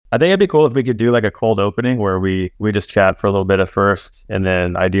I think it'd be cool if we could do like a cold opening where we just chat for a little bit at first, and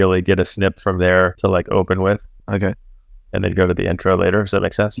then ideally get a snip from there to like open with. Okay. And then go to the intro later. Does that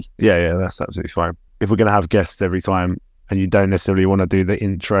make sense? Yeah, that's absolutely fine. If we're going to have guests every time and you don't necessarily want to do the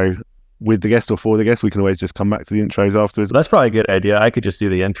intro with the guest or for the guest, we can always just come back to the intros afterwards. That's probably a good idea. I could just do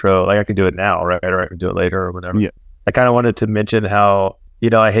the intro. Like I could do it now, right? Or I could do it later or whatever. Yeah. I kind of wanted to mention how,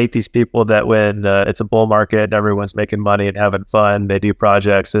 I hate these people that when it's a bull market and everyone's making money and having fun, they do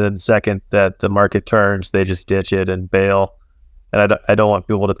projects. And then the second that the market turns, they just ditch it and bail. And I don't want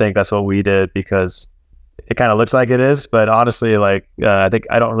people to think that's what we did, because it kind of looks like it is, but honestly, like, I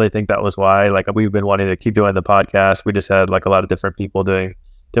don't really think that was why. Like, we've been wanting to keep doing the podcast. We just had like a lot of different people doing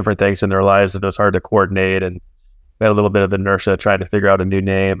different things in their lives, and it was hard to coordinate, and we had a little bit of inertia trying to figure out a new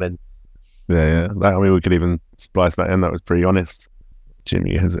name. And yeah. We could even splice that in. That was pretty honest.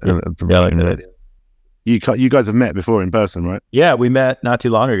 Jimmy has. I like that idea. You guys have met before in person, right? Yeah, we met not too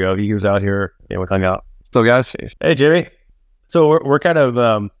long ago. He was out here and we hung out. So guys, hey Jimmy. So we're kind of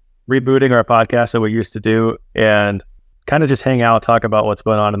rebooting our podcast that we used to do, and kind of just hang out, talk about what's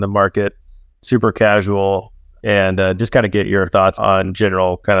going on in the market, super casual, and just kind of get your thoughts on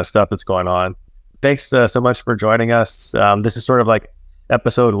general kind of stuff that's going on. Thanks so much for joining us. This is sort of like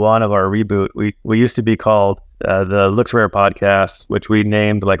episode 1 of our reboot. We used to be called the Looks Rare Podcast, which we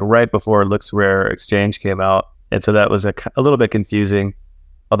named like right before Looks Rare Exchange came out. And so that was a little bit confusing,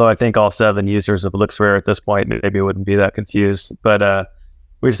 although I think all 7 users of Looks Rare at this point maybe wouldn't be that confused. But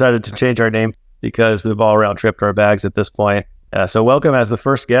we decided to change our name because we've all round tripped our bags at this point. So welcome as the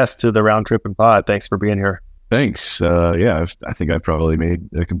first guest to the Round Tripping Pod. Thanks for being here. Thanks. I think I've probably made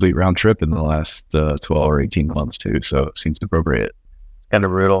a complete round trip in the last 12 or 18 months too. So it seems appropriate. Kind of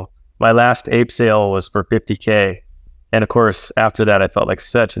brutal. My last ape sale was for $50K. And of course, after that, I felt like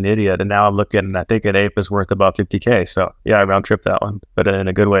such an idiot. And now I'm looking, and I think an ape is worth about $50K. So yeah, I round tripped that one, but in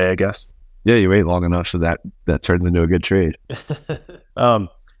a good way, I guess. Yeah, you wait long enough so that turns into a good trade. So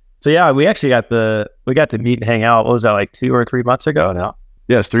yeah, we actually got to meet and hang out. What was that, like 2 or 3 months ago now?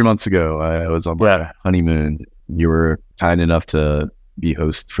 Yes, 3 months ago. I was on my honeymoon. You were kind enough to be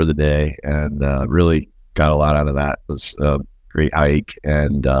host for the day, and really got a lot out of that. It was a great hike,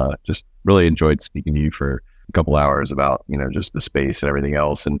 and just really enjoyed speaking to you for a couple hours about, just the space and everything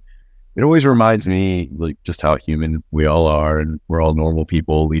else. And it always reminds me like just how human we all are, and we're all normal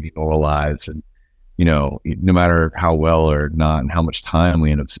people leading normal lives. And, no matter how well or not and how much time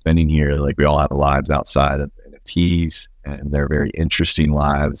we end up spending here, like we all have lives outside of NFTs, and they're very interesting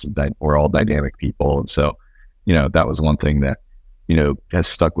lives, and we're all dynamic people. And so, that was one thing that, has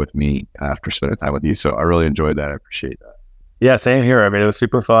stuck with me after spending time with you. So I really enjoyed that. I appreciate that. Yeah, same here. I mean, it was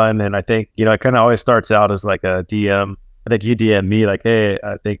super fun. And I think, it kind of always starts out as like a DM. I think you DM me like, hey,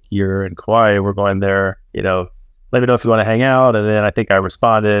 I think you're in Kauai. We're going there, let me know if you want to hang out. And then I think I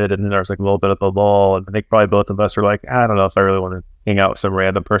responded, and then there was like a little bit of a lull. And I think probably both of us were like, I don't know if I really want to hang out with some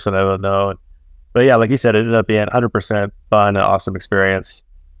random person I don't know. But yeah, like you said, it ended up being 100% fun and awesome experience.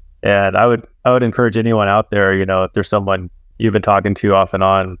 And I would encourage anyone out there, if there's someone you've been talking to off and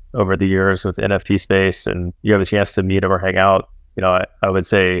on over the years with NFT space, and you have a chance to meet them or hang out, I would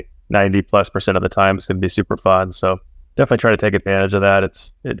say 90+% of the time it's going to be super fun. So definitely try to take advantage of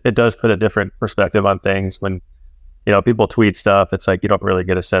that. It does put a different perspective on things when, people tweet stuff. It's like you don't really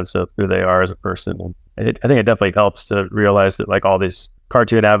get a sense of who they are as a person. And I think it definitely helps to realize that like all these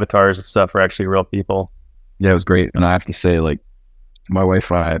cartoon avatars and stuff are actually real people. Yeah, it was great. And I have to say, like, my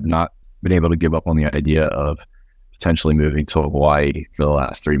wife and I have not been able to give up on the idea of potentially moving to Hawaii for the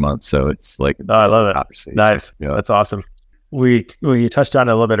last 3 monents. So it's like, I love it. Nice. Yeah. That's awesome. We touched on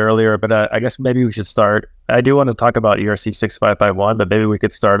it a little bit earlier, but I guess maybe we should start. I do want to talk about ERC 6551, but maybe we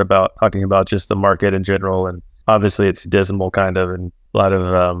could start about talking about just the market in general. And obviously it's dismal kind of, and a lot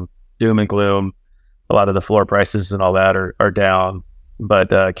of doom and gloom. A lot of the floor prices and all that are down.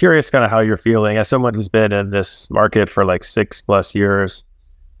 But curious kind of how you're feeling as someone who's been in this market for like 6+ years,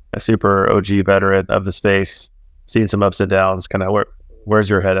 a super OG veteran of the space, seen some ups and downs. Kind of where's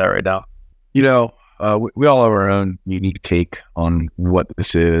your head at right now? We all have our own unique take on what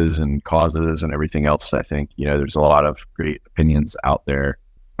this is and causes and everything else. I think, there's a lot of great opinions out there.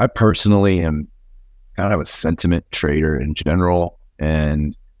 I personally am kind of a sentiment trader in general,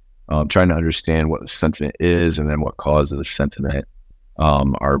 and trying to understand what the sentiment is and then what causes the sentiment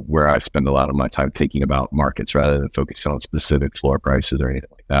are where I spend a lot of my time thinking about markets rather than focusing on specific floor prices or anything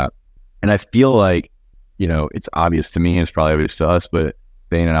like that. And I feel like, it's obvious to me, it's probably obvious to us, but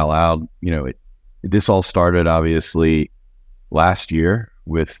saying it out loud, this all started obviously last year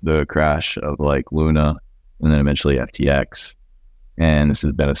with the crash of like Luna and then eventually FTX. And this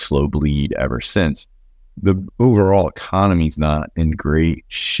has been a slow bleed ever since. the overall economy's not in great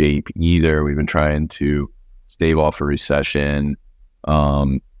shape either. We've been trying to stave off a recession.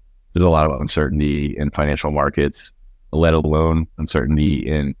 There's a lot of uncertainty in financial markets, let alone uncertainty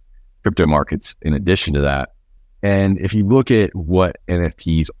in crypto markets in addition to that. And if you look at what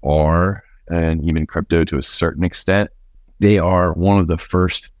NFTs are, and even crypto to a certain extent, they are one of the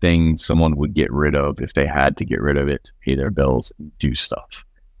first things someone would get rid of if they had to get rid of it to pay their bills and do stuff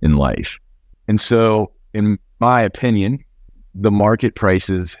in life. And so, in my opinion, the market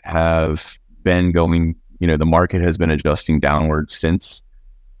prices have been going, the market has been adjusting downward since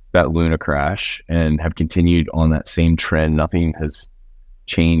that Luna crash and have continued on that same trend. Nothing has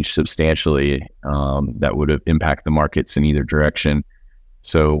changed substantially that would have impacted the markets in either direction.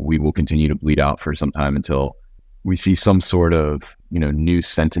 So we will continue to bleed out for some time until we see some sort of, new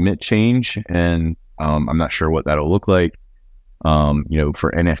sentiment change. And I'm not sure what that'll look like.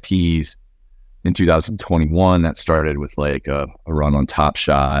 For NFTs in 2021, that started with like a run on Top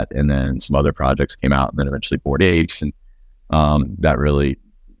Shot, and then some other projects came out, and then eventually Bored Apes. And that really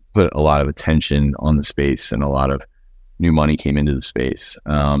put a lot of attention on the space, and a lot of new money came into the space.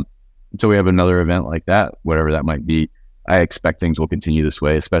 So we have another event like that, whatever that might be. I expect things will continue this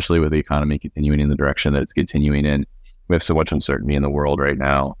way, especially with the economy continuing in the direction that it's continuing in. We have so much uncertainty in the world right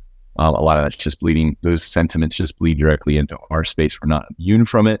now. A lot of that's just bleeding. Those sentiments just bleed directly into our space. We're not immune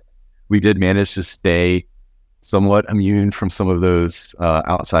from it. We did manage to stay somewhat immune from some of those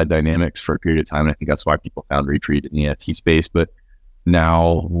outside dynamics for a period of time. And I think that's why people found retreat in the NFT space. But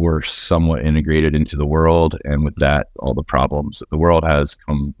now we're somewhat integrated into the world. And with that, all the problems that the world has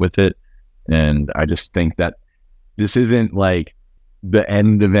come with it. And I just think that this isn't like the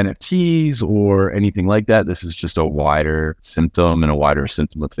end of NFTs or anything like that. This is just a wider symptom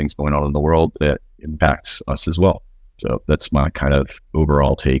of things going on in the world that impacts us as well. So that's my kind of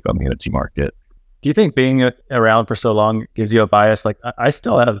overall take on the NFT market. Do you think being around for so long gives you a bias? Like I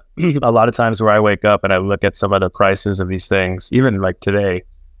still have a lot of times where I wake up and I look at some of the prices of these things, even like today,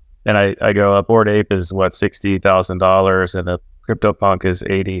 and I go, a Bored Ape is what, $60,000, and a CryptoPunk is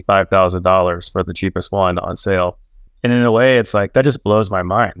 $85,000 for the cheapest one on sale. And in a way, it's like, that just blows my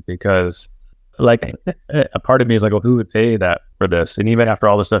mind, because like a part of me is like, well, who would pay that for this? And even after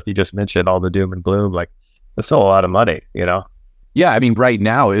all the stuff you just mentioned, all the doom and gloom, like that's still a lot of money, Yeah, I mean, right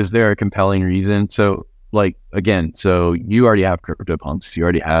now, is there a compelling reason? So, like, again, so you already have CryptoPunks. You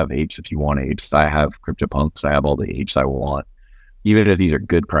already have apes if you want apes. I have CryptoPunks. I have all the apes I want. Even if these are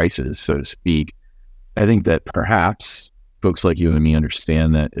good prices, so to speak, I think that perhaps folks like you and me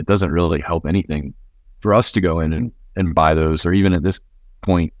understand that it doesn't really help anything for us to go in and buy those, or even at this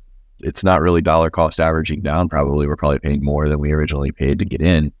point, it's not really dollar cost averaging down. We're probably paying more than we originally paid to get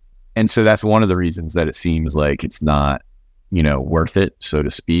in. And so that's one of the reasons that it seems like it's not, worth it, so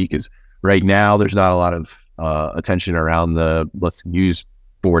to speak, is right now there's not a lot of attention around let's use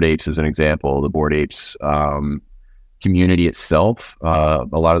Bored Apes as an example, the Bored Apes community itself. A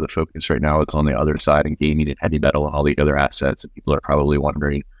lot of the focus right now is on the other side and gaming and heavy metal and all the other assets. And people are probably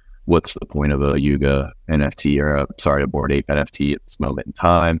wondering, what's the point of a Yuga NFT or a Bored Ape NFT at this moment in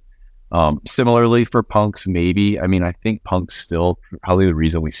time? Similarly for punks, maybe. I mean, I think punks still probably the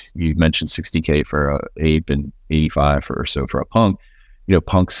reason you mentioned $60K for a ape and 85 or so for a punk.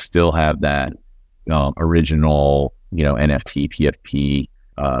 Punks still have that original, NFT,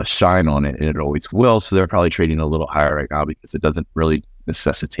 PFP shine on it, and it always will. So they're probably trading a little higher right now because it doesn't really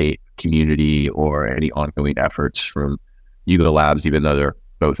necessitate community or any ongoing efforts from Yuga Labs, even though they're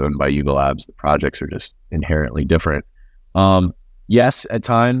both owned by Yuga Labs. The projects are just inherently different. Yes, at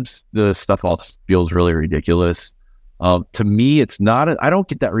times the stuff all feels really ridiculous. To me, it's not. I don't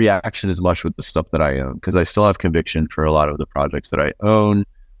get that reaction as much with the stuff that I own, because I still have conviction for a lot of the projects that I own.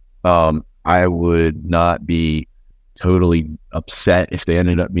 I would not be totally upset if they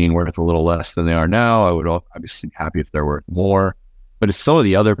ended up being worth a little less than they are now. I would obviously be happy if they're worth more. But it's some of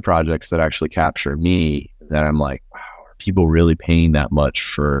the other projects that actually capture me that I'm like, wow, are people really paying that much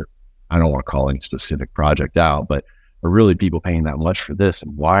for? I don't want to call any specific project out, but are really people paying that much for this?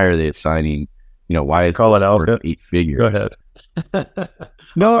 And why are they assigning, why is call it out worth 8 figures? Go ahead.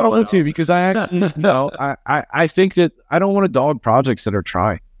 No, I don't want to, because I actually, no, I think that I don't want to dog projects that are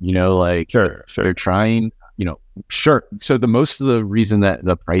trying, Sure. They're trying, sure. So most of the reason that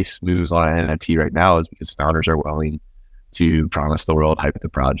the price moves on an NFT right now is because founders are willing to promise the world, hype the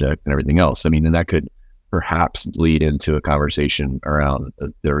project and everything else. I mean, and that could perhaps lead into a conversation around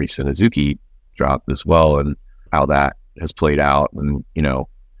the recent Azuki drop as well, and how that has played out. And,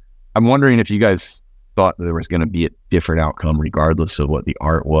 I'm wondering if you guys thought there was going to be a different outcome regardless of what the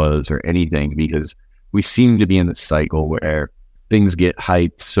art was or anything, because we seem to be in this cycle where things get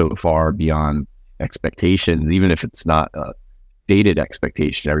hyped so far beyond expectations, even if it's not a stated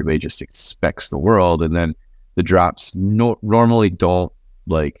expectation. Everybody just expects the world, and then the drops normally don't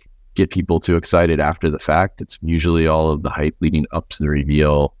like get people too excited after the fact. It's usually all of the hype leading up to the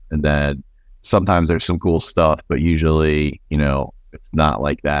reveal, and then sometimes there's some cool stuff, but usually, it's not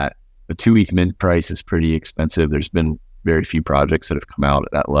like that. The 2 ETH mint price is pretty expensive. There's been very few projects that have come out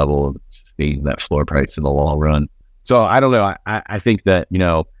at that level of sustaining that floor price in the long run. So I don't know. I think that,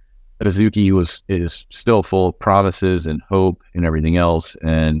 Azuki is still full of promises and hope and everything else,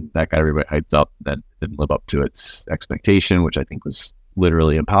 and that got everybody hyped up. That didn't live up to its expectation, which I think was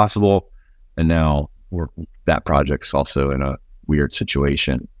literally impossible. And now that project's also in a weird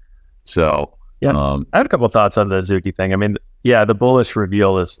situation. So yeah, I had a couple of thoughts on the Azuki thing. I mean, yeah, the bullish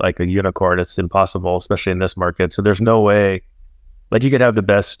reveal is like a unicorn. It's impossible, especially in this market. So there's no way, like, you could have the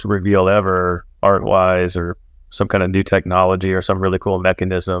best reveal ever art-wise, or some kind of new technology or some really cool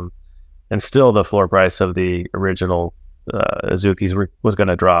mechanism, and still the floor price of the original Azuki's was going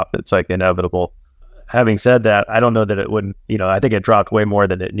to drop. It's like inevitable. Having said that, I don't know that it wouldn't, I think it dropped way more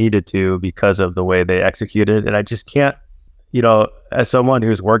than it needed to because of the way they executed. And I just can't, as someone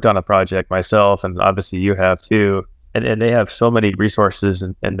who's worked on a project myself, and obviously you have too, and they have so many resources,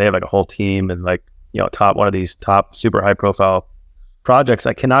 and they have like a whole team, and like, one of these top super high profile projects,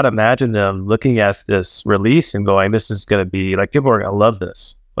 I cannot imagine them looking at this release and going, this is going to be like, people are going to love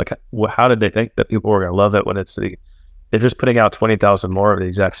this. Like, how did they think that people were going to love it when they're just putting out 20,000 more of the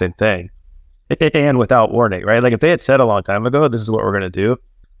exact same thing, and without warning, right? Like, if they had said a long time ago, this is what we're going to do,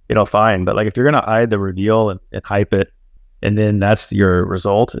 fine. But like, if you're going to hide the reveal and hype it, and then that's your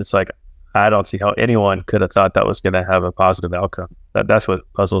result, it's like, I don't see how anyone could have thought that was going to have a positive outcome. That's what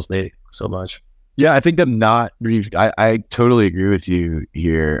puzzles me so much. Yeah, I think them not. I totally agree with you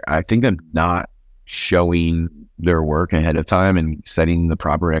here. I think them not showing their work ahead of time and setting the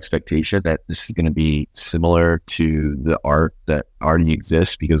proper expectation that this is going to be similar to the art that already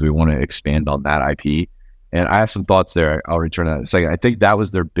exists, because we want to expand on that IP. And I have some thoughts there. I'll return to that in a second. I think that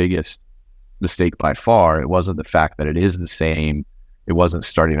was their biggest mistake by far. It wasn't the fact that it is the same. It wasn't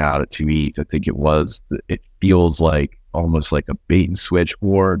starting out at 2 ETH. I think it feels like almost like a bait and switch,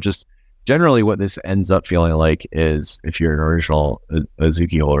 or just generally what this ends up feeling like is, if you're an original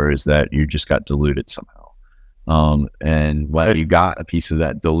Azuki holder, is that you just got diluted somehow. And when you got a piece of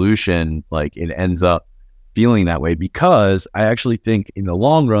that dilution, like, it ends up feeling that way, because I actually think in the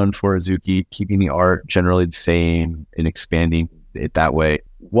long run for Azuki, keeping the art generally the same and expanding it that way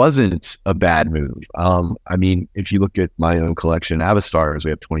wasn't a bad move. I mean, if you look at my own collection, Avastars, we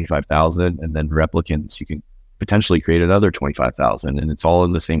have 25,000, and then Replicants, you can potentially create another 25,000, and it's all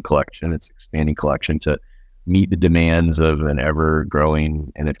in the same collection. It's expanding collection to meet the demands of an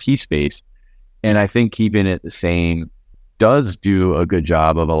ever-growing NFT space. And I think keeping it the same does do a good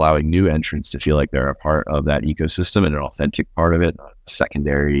job of allowing new entrants to feel like they're a part of that ecosystem and an authentic part of it, not a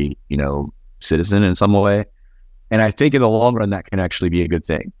secondary, citizen in some way. And I think in the long run, that can actually be a good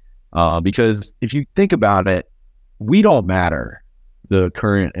thing. Because if you think about it, we don't matter. The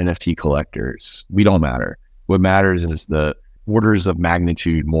current NFT collectors, we don't matter. What matters is the orders of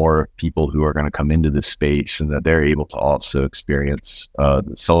magnitude more people who are going to come into this space, and that they're able to also experience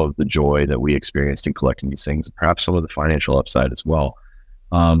some of the joy that we experienced in collecting these things, perhaps some of the financial upside as well.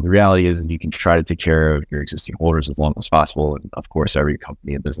 The reality is you can try to take care of your existing holders as long as possible. And of course, every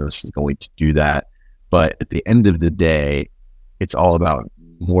company and business is going to do that. But at the end of the day, it's all about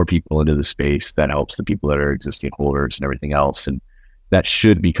more people into the space. That helps the people that are existing holders and everything else. And that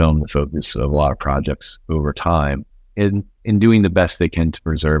should become the focus of a lot of projects over time, in doing the best they can to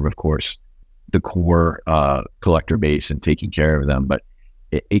preserve, of course, the core collector base and taking care of them. But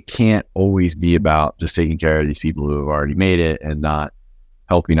it can't always be about just taking care of these people who have already made it and not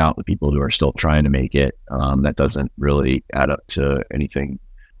helping out the people who are still trying to make it. That doesn't really add up to anything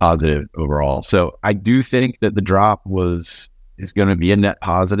positive overall. So I do think that the drop is going to be a net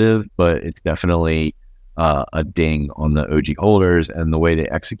positive, but it's definitely a ding on the OG holders, and the way they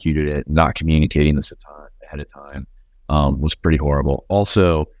executed it, not communicating this ahead of time, was pretty horrible.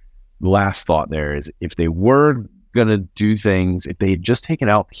 Also, the last thought there is, if they were going to do things, if they had just taken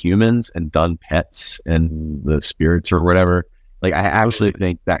out humans and done pets and the spirits or whatever, like, I actually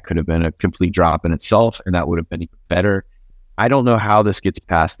think that could have been a complete drop in itself, and that would have been even better. I don't know how this gets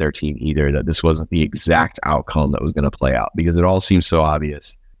past their team either, that this wasn't the exact outcome that was going to play out, because it all seems so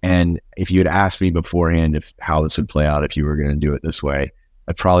obvious. And if you had asked me beforehand how this would play out, if you were going to do it this way,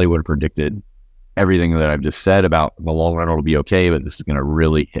 I probably would have predicted everything that I've just said about the long run it'll be okay, but this is going to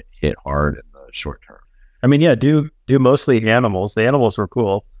really hit hard in the short term. I mean, yeah, do mostly animals. The animals were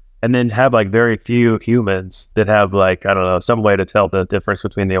cool. and then have like very few humans that have like, I don't know, some way to tell the difference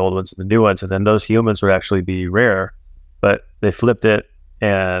between the old ones and the new ones. And then those humans would actually be rare, but they flipped it.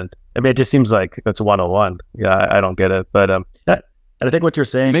 And I mean, it just seems like it's 101. Yeah, I don't get it. But and I think what you're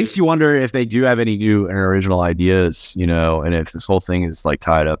saying It makes you wonder if they do have any new and original ideas, you know, and if this whole thing is like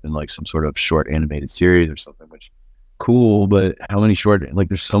tied up in like some sort of short animated series or something, which cool, but how many short, like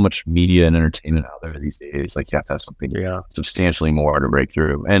there's so much media and entertainment out there these days. Like you have to have something substantially more to break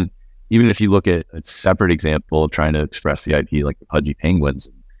through. And even if you look at a separate example of trying to express the IP, like the Pudgy Penguins,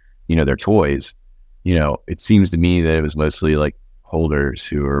 you know, their toys, you know, it seems to me that it was mostly like holders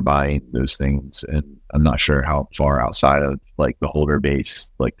who are buying those things. And I'm not sure how far outside of like the holder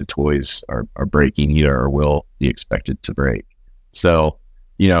base, like the toys are breaking either or will be expected to break. So,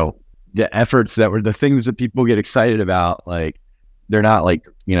 you know, the efforts that were the things that people get excited about, like they're not like,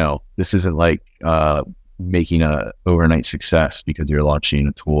 you know, this isn't like making a overnight success because you're launching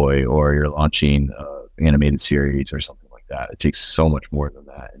a toy or you're launching an animated series or something like that. It takes so much more than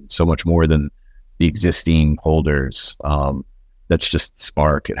that, and so much more than the existing holders. That's just the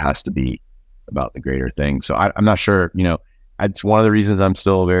spark. It has to be about the greater thing. So I'm not sure, you know, it's one of the reasons I'm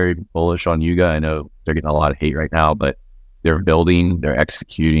still very bullish on Yuga. I know they're getting a lot of hate right now, but they're building, they're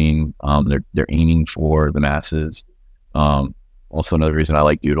executing, they're aiming for the masses. Also, another reason I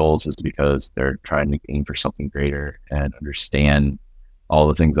like Doodles is because they're trying to aim for something greater and understand all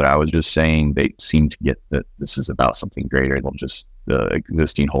the things that I was just saying. They seem to get that this is about something greater than just the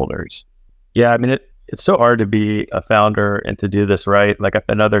existing holders. Yeah, I mean, it's so hard to be a founder and to do this right. Like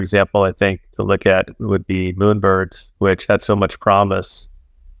another example I think to look at would be Moonbirds, which had so much promise.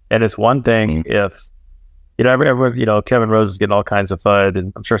 And it's one thing if, you know, everyone, you know, Kevin Rose is getting all kinds of FUD,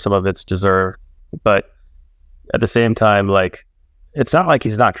 and I'm sure some of it's deserved. But at the same time, like, it's not like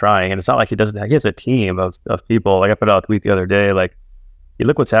he's not trying, and it's not like he has a team of people. Like I put out a tweet the other day, like, you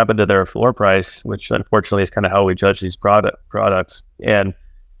look what's happened to their floor price, which unfortunately is kind of how we judge these products. And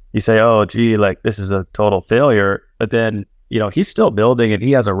you say, oh, gee, like this is a total failure. But then, you know, he's still building and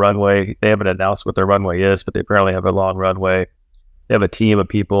he has a runway. They haven't announced what their runway is, but they apparently have a long runway. They have a team of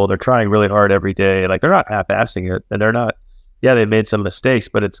people. They're trying really hard every day. Like they're not half-assing it, and they're not. Yeah, they made some mistakes,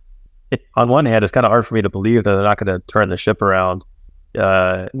 but on one hand, it's kind of hard for me to believe that they're not going to turn the ship around.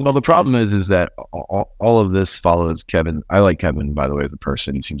 Well, the problem is that all of this follows Kevin. I like Kevin, by the way, as a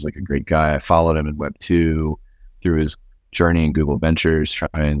person. He seems like a great guy. I followed him in Web2 through his journey in Google Ventures,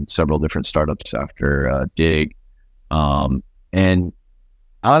 trying several different startups after Dig. And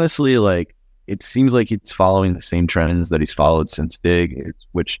honestly, like, it seems like he's following the same trends that he's followed since Dig,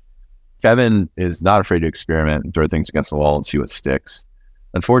 which Kevin is not afraid to experiment and throw things against the wall and see what sticks.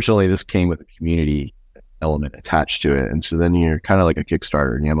 Unfortunately, this came with a community element attached to it. And so then you're kind of like a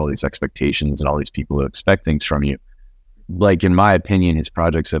Kickstarter and you have all these expectations and all these people who expect things from you. Like, in my opinion, his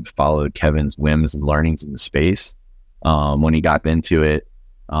projects have followed Kevin's whims and learnings in the space. When he got into it,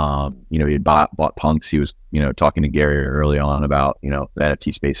 you know, he had bought Punks. He was, you know, talking to Gary early on about, you know, the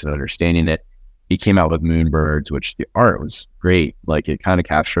NFT space and understanding it. He came out with Moonbirds, which the art was great. Like, it kind of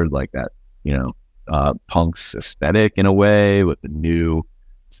captured like that, you know, Punk's aesthetic in a way with a new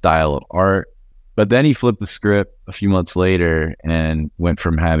style of art. But then he flipped the script a few months later and went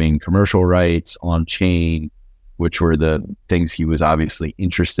from having commercial rights on chain, which were the things he was obviously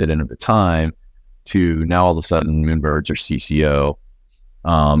interested in at the time, to now all of a sudden Moonbirds are CCO.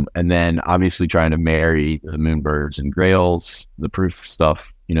 And then obviously trying to marry the Moonbirds and Grails, the proof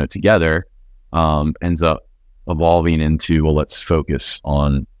stuff, you know, together, ends up evolving into, well, let's focus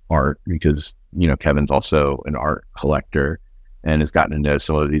on art, because, you know, Kevin's also an art collector and has gotten to know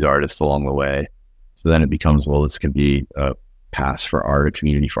some of these artists along the way. So then it becomes, well, this could be a pass for art, a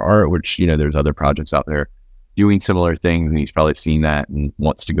community for art, which, you know, there's other projects out there doing similar things, and he's probably seen that and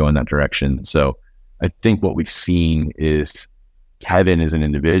wants to go in that direction. So I think what we've seen is Kevin is an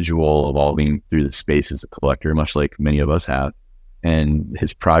individual evolving through the space as a collector, much like many of us have, and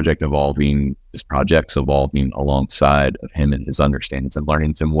his projects evolving alongside of him and his understandings and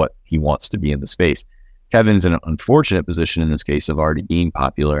learnings and what he wants to be in the space. Kevin's in an unfortunate position in this case of already being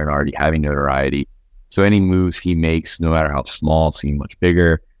popular and already having notoriety. So any moves he makes, no matter how small, seem much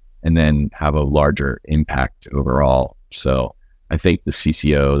bigger and then have a larger impact overall. So I think the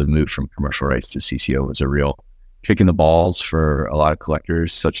CCO, the move from commercial rights to CCO, was a real kick in the balls for a lot of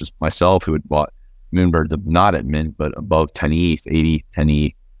collectors, such as myself, who had bought Moonbirds not at mint, but above 10 ETH, 80, 10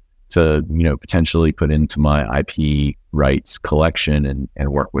 ETH, to, you know, potentially put into my IP rights collection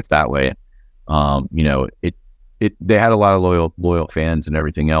and work with that way. You know, they had a lot of loyal fans and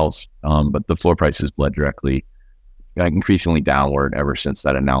everything else, but the floor prices bled directly, increasingly downward ever since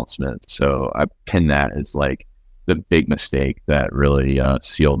that announcement. So I pin that as like the big mistake that really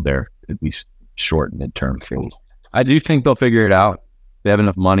sealed their at least short and mid-term fate. I do think they'll figure it out. They have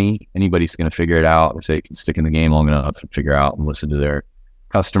enough money. Anybody's going to figure it out if they can stick in the game long enough to figure out and listen to their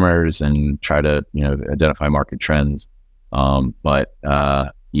customers and try to, identify market trends. But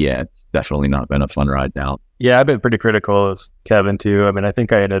it's definitely not been a fun ride down. Yeah, I've been pretty critical of Kevin too. I mean, I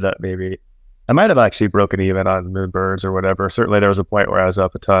think I ended up I might have actually broken even on Moonbirds or whatever. Certainly there was a point where I was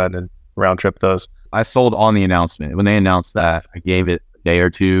up a ton and round trip those. I sold on the announcement. When they announced that, I gave it a day or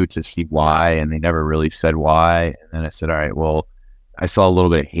two to see why, and they never really said why. And then I said, all right, well, I saw a little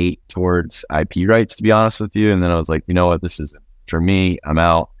bit of hate towards IP rights, to be honest with you. And then I was like, you know what, this isn't for me. I'm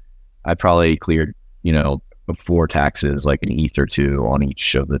out. I probably cleared, before taxes, like an ETH or two on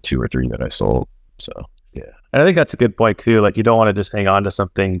each of the 2 or 3 that I sold. So, yeah. And I think that's a good point too. Like, you don't want to just hang on to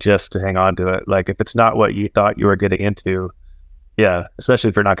something just to hang on to it. Like, if it's not what you thought you were getting into, yeah, especially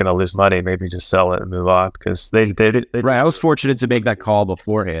if you're not going to lose money, maybe just sell it and move on, because they right. I was fortunate to make that call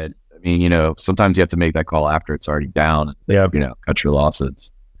beforehand. I mean, sometimes you have to make that call after it's already down. Yeah. Cut your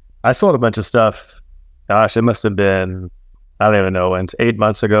losses. I sold a bunch of stuff. Gosh, it must have been, I don't even know when, 8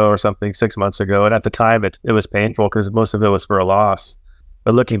 months ago or something, 6 months ago. And at the time, it was painful because most of it was for a loss.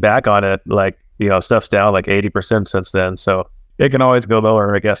 But looking back on it, like, stuff's down like 80% since then. So it can always go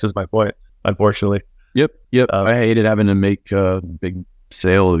lower, I guess, is my point, unfortunately. Yep. I hated having to make a big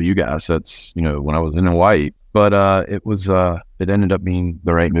sale of Yuga assets, when I was in Hawaii. But it ended up being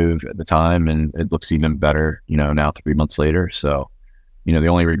the right move at the time, and it looks even better, now 3 months later. So, the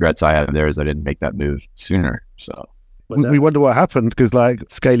only regrets I have there is I didn't make that move sooner. So we wonder what happened, because like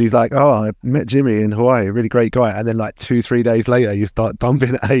Scaly's like, oh, I met Jimmy in Hawaii, a really great guy, and then like 2-3 days later you start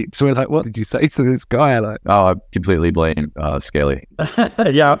dumping apes. So we're like, what did you say to this guy? Like, I completely blame Scaly.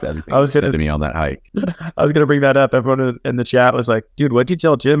 Yeah, I was said to me on that hike. I was gonna bring that up. Everyone in the chat was like, dude, what'd you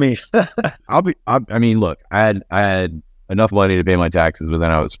tell Jimmy? I mean, look, I had enough money to pay my taxes, but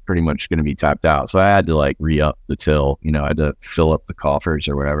then I was pretty much going to be tapped out. So I had to like re-up the till, I had to fill up the coffers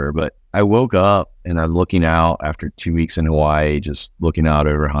or whatever. But I woke up and I'm looking out after 2 weeks in Hawaii, just looking out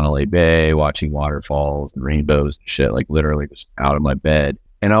over Hanalei Bay, watching waterfalls and rainbows and shit, like literally just out of my bed.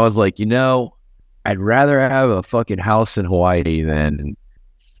 And I was like, I'd rather have a fucking house in Hawaii than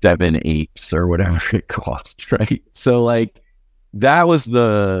 7 apes or whatever it cost, right? So like, that was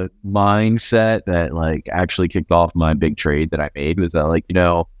the mindset that like actually kicked off my big trade that I made, was that like,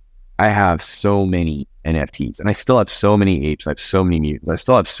 I have so many NFTs and I still have so many apes. I have so many mutants. I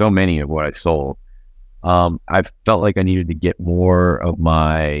still have so many of what I sold. I felt like I needed to get more of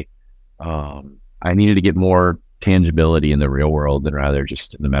my, I needed to get more tangibility in the real world than rather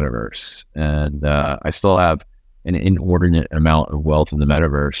just in the metaverse. And I still have an inordinate amount of wealth in the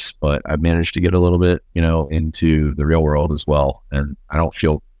metaverse, but I've managed to get a little bit, into the real world as well. And I don't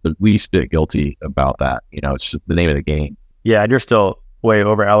feel the least bit guilty about that. It's just the name of the game. Yeah. And you're still way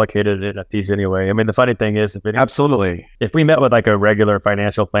over allocated in NFTs anyway. I mean, the funny thing is, Absolutely. If we met with like a regular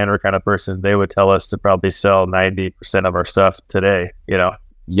financial planner kind of person, they would tell us to probably sell 90% of our stuff today,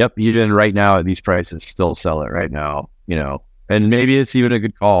 Yep. Even right now at these prices, still sell it right now, and maybe it's even a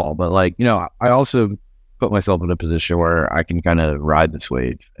good call, but like, I also put myself in a position where I can kind of ride this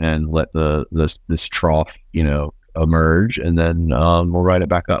wave and let this trough, emerge, and then we'll ride it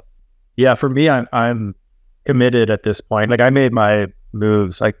back up. Yeah, for me, I'm committed at this point. Like, I made my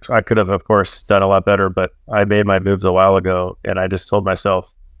moves. I could have, of course, done a lot better, but I made my moves a while ago, and I just told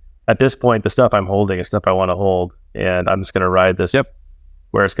myself, at this point, the stuff I'm holding is stuff I want to hold, and I'm just going to ride this. Yep.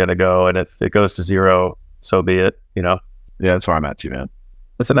 Where it's going to go, and if it goes to zero, so be it. Yeah, that's where I'm at too, man.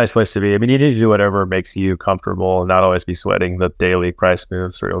 That's a nice place to be. I mean, you need to do whatever makes you comfortable and not always be sweating the daily price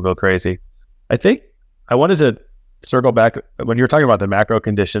moves or you'll go crazy. I think I wanted to circle back when you were talking about the macro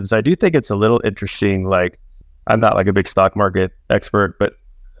conditions. I do think it's a little interesting. Like, I'm not like a big stock market expert, but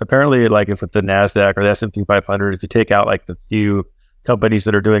apparently, like, if with the NASDAQ or the S&P 500, if you take out like the few companies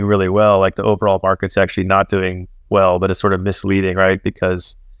that are doing really well, like the overall market's actually not doing well, but it's sort of misleading, right?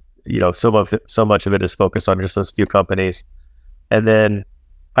 Because, so much of it is focused on just those few companies. And then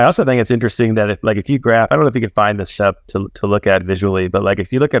I also think it's interesting that if you graph, I don't know if you can find this stuff to look at visually, but like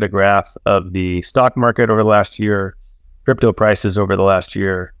if you look at a graph of the stock market over the last year, crypto prices over the last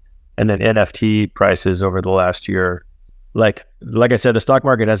year, and then NFT prices over the last year, like I said, the stock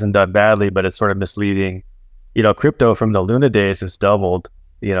market hasn't done badly, but it's sort of misleading. Crypto from the Luna days has doubled.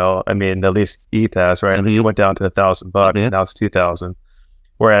 I mean, at least ETH has, right? I mean, it went down to $1,000, and now it's 2,000.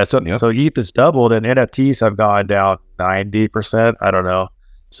 Whereas, so ETH has doubled and NFTs have gone down 90%. I don't know.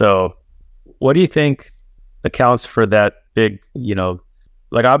 So what do you think accounts for that big,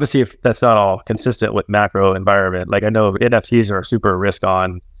 like, obviously if that's not all consistent with macro environment, like I know NFTs are super risk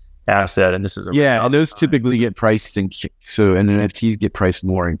on, asset, and this is and those typically get priced and NFTs get priced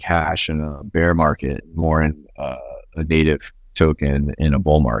more in cash in a bear market, more in a native token in a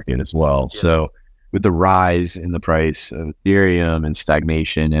bull market as well. Yeah. So with the rise in the price of Ethereum and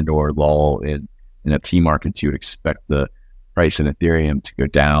stagnation and or lull in NFT markets, you would expect the price in Ethereum to go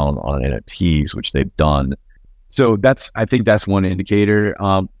down on NFTs, which they've done. So I think that's one indicator.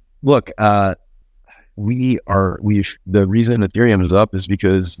 Look, the reason Ethereum is up is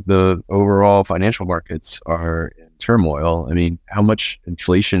because the overall financial markets are in turmoil. I mean, how much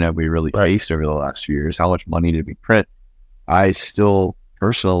inflation have we really faced over the last few years? How much money did we print? I still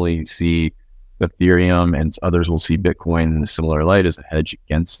personally see Ethereum, and others will see Bitcoin in a similar light, as a hedge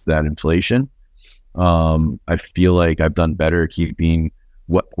against that inflation. I feel like I've done better keeping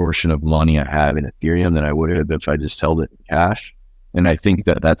what portion of money I have in Ethereum than I would have if I just held it in cash. And I think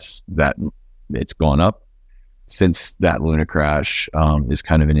that it's gone up since that Luna crash, is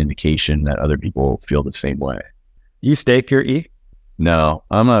kind of an indication that other people feel the same way. You stake your ETH? No,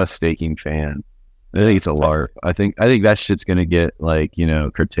 I'm not a staking fan. I think it's a LARP. I think that shit's going to get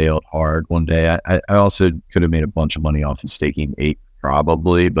curtailed hard one day. I also could have made a bunch of money off of staking ETH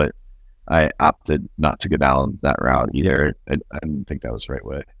probably, but I opted not to go down that route either. I didn't think that was the right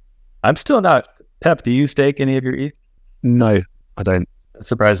way. I'm still not. Pep, do you stake any of your ETH? No, I don't. That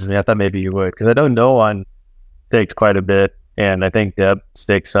surprises me. I thought maybe you would, because I don't know on staked quite a bit, and I think Deb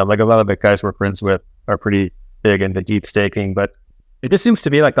stakes some. Like a lot of the guys we're friends with are pretty big into ETH staking, but it just seems to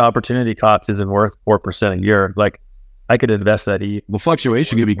me like the opportunity cost isn't worth 4% a year. Like I could invest that ETH. The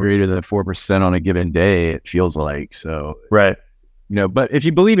fluctuation could be greater than 4% on a given day, it feels like. So right. But if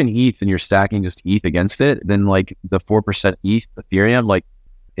you believe in ETH and you're stacking just ETH against it, then like the 4% ETH Ethereum, like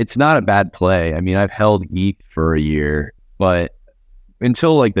it's not a bad play. I mean, I've held ETH for a year, but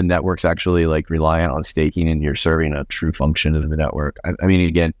until like the network's actually like reliant on staking and you're serving a true function of the network. I mean,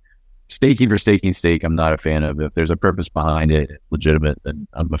 again, staking for staking's sake, I'm not a fan of. If there's a purpose behind it, it's legitimate, then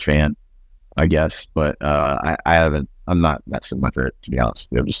I'm a fan, I guess. But I'm not messing with it, to be honest.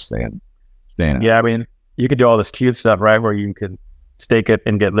 I'm just staying. Yeah, I mean, you could do all this cute stuff, right? Where you can stake it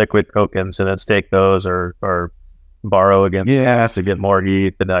and get liquid tokens and then stake those or borrow against to get more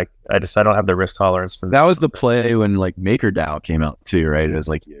ETH. And I don't have the risk tolerance for that. That was the play when like MakerDAO came out too, right? It was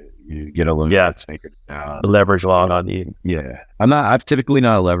like you get a loan. Yeah, it's MakerDAO. The leverage long on ETH. Yeah. I'm typically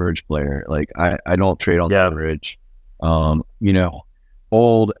not a leverage player. Like I don't trade on leverage.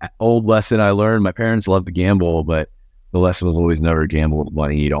 Old lesson I learned, my parents love to gamble, but the lesson was always never gamble with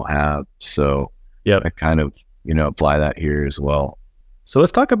money you don't have. So I kind of, apply that here as well. So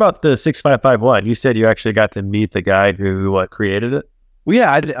let's talk about the 6551. You said you actually got to meet the guy who created it. Well,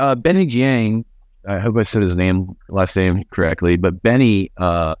 yeah, Benny Jiang. I hope I said his last name correctly, but Benny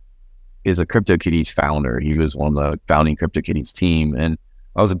is a CryptoKitties founder. He was one of the founding CryptoKitties team, and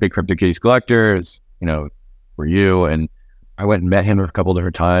I was a big CryptoKitties collector, as for you. And I went and met him a couple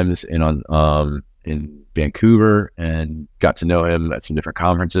different times in Vancouver and got to know him at some different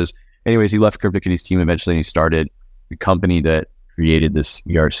conferences. Anyways, he left CryptoKitties team eventually, and he started the company that created this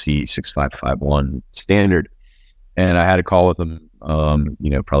ERC 6551 standard. And I had a call with him,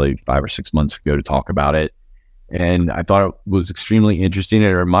 probably 5 or 6 months ago to talk about it. And I thought it was extremely interesting. It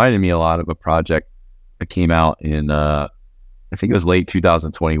reminded me a lot of a project that came out in, I think it was late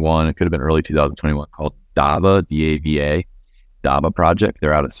 2021. It could have been early 2021, called DAVA, D-A-V-A, DAVA project.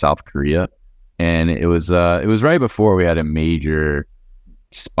 They're out of South Korea. And it was right before we had a major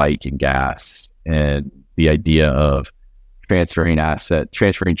spike in gas, and the idea of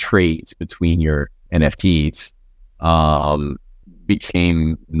transferring trades between your NFTs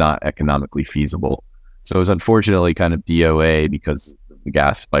became not economically feasible. So it was unfortunately kind of DOA because of the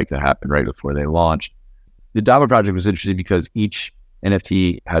gas spike that happened right before they launched. The DAVA project was interesting because each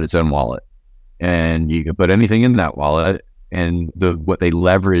NFT had its own wallet, and you could put anything in that wallet. And what they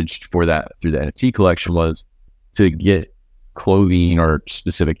leveraged for that through the NFT collection was to get clothing or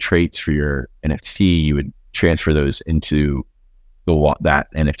specific traits for your NFT. You would transfer those into that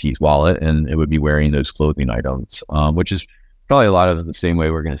NFT's wallet, and it would be wearing those clothing items, which is probably a lot of the same way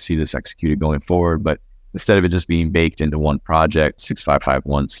we're going to see this executed going forward. But instead of it just being baked into one project,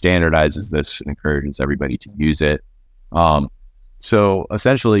 6551 standardizes this and encourages everybody to use it. So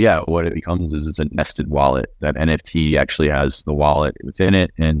essentially, what it becomes is it's a nested wallet. That NFT actually has the wallet within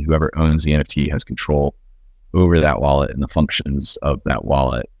it, and whoever owns the NFT has control over that wallet and the functions of that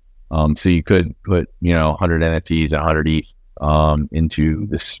wallet. So you could put, 100 NFTs and 100 ETH into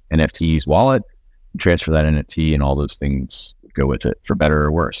this NFT's wallet, transfer that NFT, and all those things go with it, for better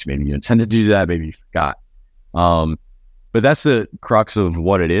or worse. Maybe you intended to do that, maybe you forgot. But that's the crux of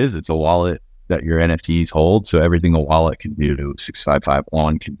what it is. It's a wallet that your NFTs hold. So everything a wallet can do,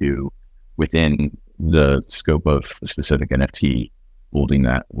 6551 can do within the scope of a specific NFT holding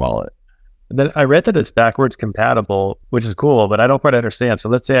that wallet. And then I read that it's backwards compatible, which is cool, but I don't quite understand. So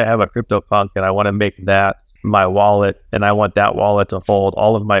let's say I have a CryptoPunk and I want to make that my wallet, and I want that wallet to hold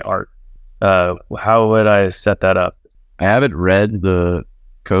all of my art. How would I set that up? I haven't read the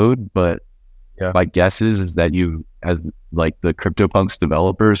code, but my guess is that you, as like the CryptoPunks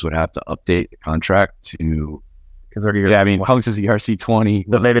developers, would have to update the contract to. I mean, Punks is ERC20,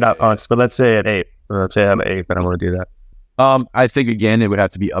 but maybe not Punks. But let's say an ape. Let's say I have an ape, and I want to do that. I think again it would have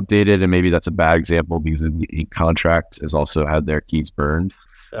to be updated, and maybe that's a bad example because the contract has also had their keys burned.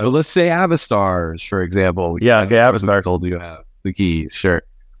 So let's say Avastars, for example. Avastars told you have the keys. Sure,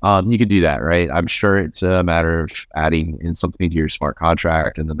 you could do that, right? I'm sure it's a matter of adding in something to your smart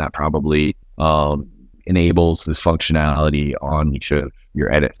contract, and then that probably enables this functionality on each of your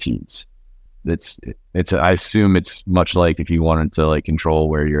NFTs. I assume it's much like if you wanted to like control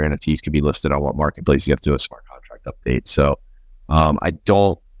where your NFTs could be listed on what marketplace, you have to do a smart contract update. So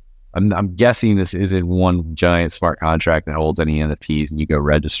I'm guessing this isn't one giant smart contract that holds any NFTs and you go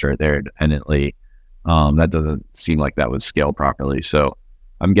register it there independently. That doesn't seem like that would scale properly. So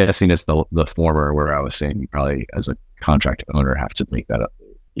I'm guessing it's the former, where I was saying you probably as a contract owner have to make that up.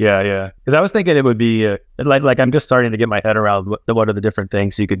 Yeah. Because I was thinking it would be like I'm just starting to get my head around what are the different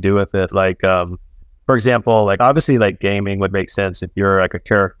things you could do with it. Like, for example, like obviously like gaming would make sense if you're like a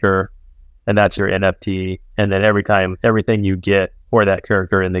character and that's your NFT. And then everything you get for that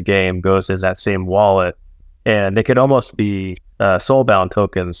character in the game goes in that same wallet. And they could almost be soulbound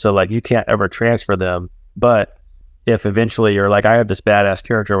tokens. So like you can't ever transfer them. But if eventually you're like, I have this badass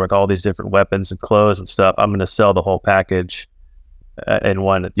character with all these different weapons and clothes and stuff, I'm going to sell the whole package in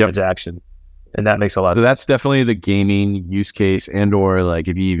one transaction. And that makes a lot of sense. So that's definitely the gaming use case, and or like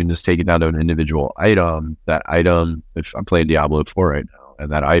if you even just take it down to an individual item, that item, if I'm playing Diablo 4 right now,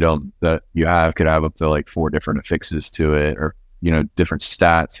 and that item that you have could have up to like 4 different affixes to it, or, different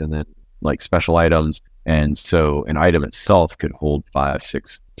stats, and then like special items. And so an item itself could hold 5,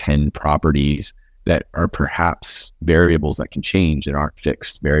 6, 10 properties that are perhaps variables that can change and aren't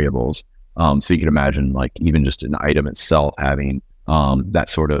fixed variables. So you can imagine like even just an item itself having that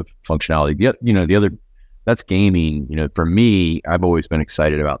sort of functionality. The other, that's gaming. For me, I've always been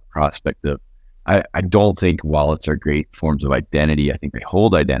excited about the prospect of, I don't think wallets are great forms of identity. I think they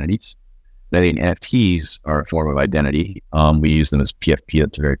hold identities. I think NFTs are a form of identity. We use them as PFP.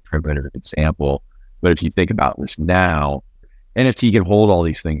 That's a very primitive example. But if you think about this now, NFT can hold all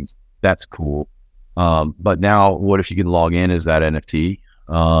these things. That's cool. But now what if you can log in as that NFT?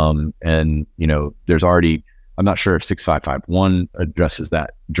 And there's already, I'm not sure if 6551 addresses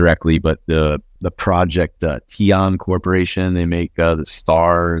that directly, but the project Tion Corporation, they make the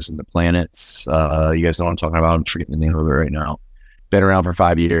stars and the planets. You guys know what I'm talking about. I'm forgetting the name of it right now. Been around for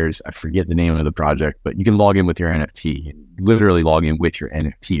 5 years. I forget the name of the project, but you can log in with your NFT. Literally log in with your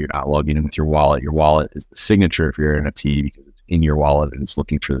NFT. You're not logging in with your wallet. Your wallet is the signature for your NFT because it's in your wallet and it's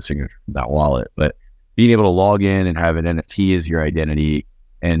looking for the signature from that wallet. But being able to log in and have an NFT as your identity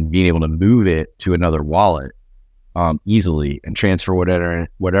and being able to move it to another wallet easily and transfer whatever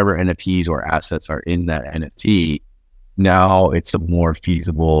NFTs or assets are in that NFT. Now it's more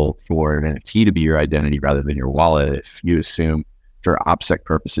feasible for an NFT to be your identity rather than your wallet. If you assume for OPSEC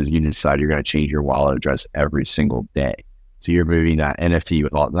purposes, you decide you're going to change your wallet address every single day. So you're moving that NFT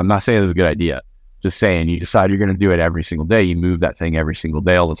with all, I'm not saying it's a good idea, just saying you decide you're going to do it every single day. You move that thing every single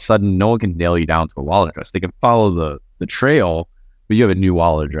day. All of a sudden, no one can nail you down to a wallet address. They can follow the trail, but you have a new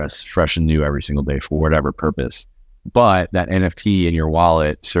wallet address, fresh and new every single day for whatever purpose. But that NFT in your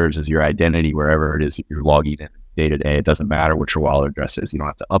wallet serves as your identity wherever it is that you're logging in day to day. It doesn't matter what your wallet address is. You don't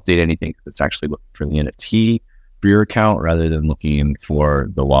have to update anything because it's actually looking for the NFT for your account rather than looking for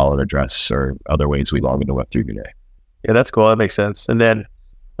the wallet address or other ways we log into Web3 today. Yeah, that's cool. That makes sense. And then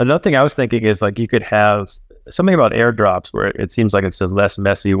another thing I was thinking is like you could have something about airdrops where it seems like it's a less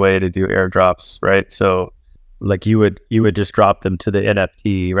messy way to do airdrops, right? So like you would just drop them to the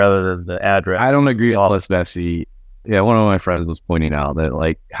NFT rather than the address. I don't agree it's less messy. Yeah, one of my friends was pointing out that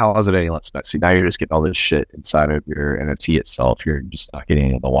like, how is it any less messy? Now you're just getting all this shit inside of your NFT itself. You're just not getting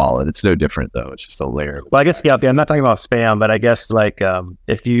it in the wallet. It's no different though. It's just a layer. Well, I guess, yeah, I'm not talking about spam, but I guess like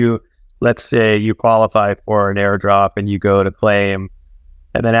if you, let's say you qualify for an airdrop and you go to claim,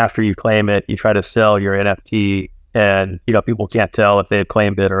 and then after you claim it, you try to sell your NFT and, people can't tell if they've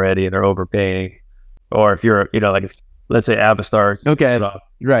claimed it already and they're overpaying. Or if you're, like, let's say Avastar. Okay,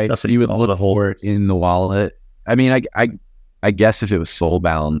 right. So you would look for it in the wallet. I mean, I guess if it was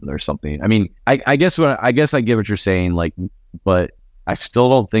soulbound or something. I mean, I guess I get what you're saying, like, but I still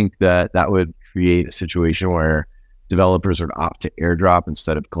don't think that would create a situation where developers would opt to airdrop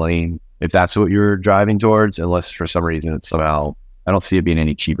instead of claim, if that's what you're driving towards, unless for some reason it's somehow, I don't see it being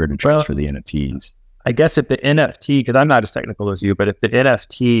any cheaper to transfer the NFTs. I guess if the NFT, because I'm not as technical as you, but if the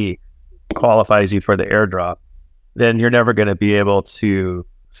NFT qualifies you for the airdrop, then you're never going to be able to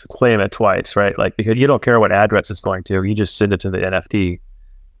claim it twice, right? Like, because you don't care what address it's going to, you just send it to the NFT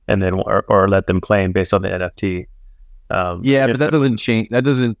and then, or let them claim based on the NFT. But that doesn't change. That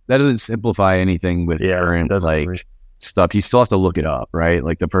doesn't simplify anything with current stuff. You still have to look it up, right?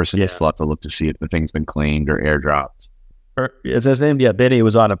 Like the person still have to look to see if the thing's been claimed or airdropped. Or is his name? Yeah, Benny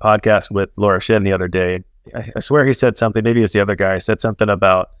was on a podcast with Laura Shin the other day. I swear he said something. Maybe it's the other guy. Said something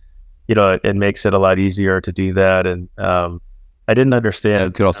about, it makes it a lot easier to do that. And I didn't understand.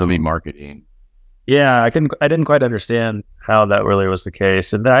 It could also be marketing. Yeah, I didn't quite understand how that really was the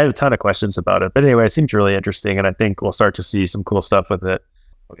case, and I had a ton of questions about it. But anyway, it seems really interesting, and I think we'll start to see some cool stuff with it.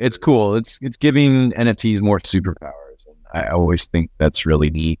 It's cool. It's giving NFTs more superpowers. I always think that's really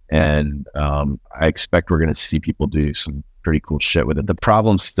neat, and I expect we're going to see people do some pretty cool shit with it. The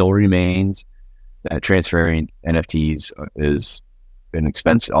problem still remains that transferring NFTs is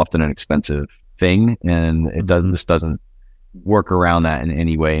often an expensive thing, and this doesn't work around that in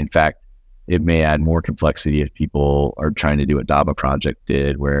any way. In fact, it may add more complexity if people are trying to do what Daba Project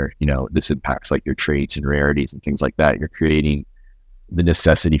did, where, this impacts like your traits and rarities and things like that. You're creating the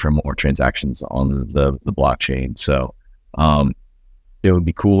necessity for more transactions on the blockchain. So it would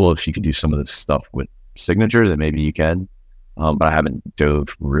be cool if you could do some of this stuff with signatures, and maybe you can, but I haven't dove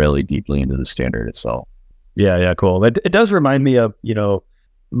really deeply into the standard itself. Yeah, cool. It does remind me of,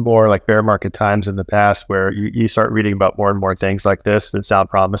 more like bear market times in the past, where you start reading about more and more things like this that sound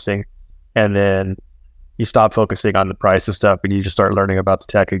promising. And then you stop focusing on the price of stuff and you just start learning about the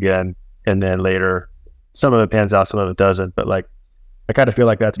tech again. And then later, some of it pans out, some of it doesn't. But like, I kind of feel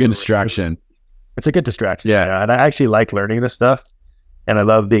like that's a good distraction. It's a good distraction. Yeah. And I actually like learning this stuff. And I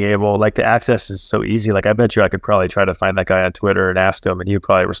love being able, like, the access is so easy. Like, I bet you I could probably try to find that guy on Twitter and ask him, and he'd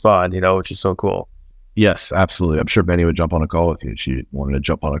probably respond, which is so cool. Yes, absolutely. I'm sure Benny would jump on a call with you if she wanted to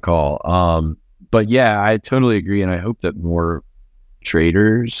jump on a call. But yeah, I totally agree. And I hope that more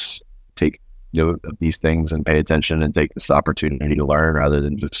traders take note of these things and pay attention and take this opportunity to learn rather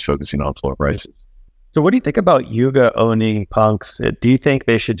than just focusing on floor prices. So what do you think about Yuga owning Punks? Do you think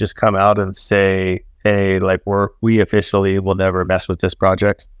they should just come out and say, hey, like, we officially will never mess with this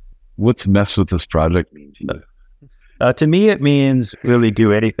project? What's mess with this project mean to you? To me, it means really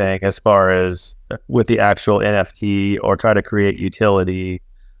do anything as far as with the actual NFT, or try to create utility,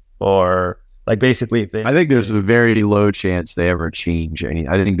 or like basically. I think there's a very low chance they ever change any.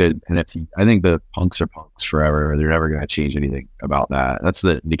 I think the NFT, I think the punks are punks forever. They're never going to change anything about that. That's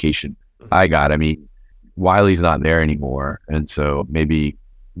the indication I got. I mean, Wiley's not there anymore, and so maybe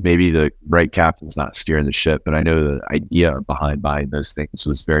the right captain's not steering the ship. But I know the idea behind buying those things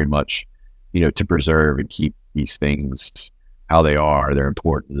was very much, to preserve and keep these things how they are. They're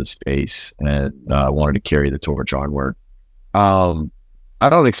important to the space, and wanted to carry the torch onward. I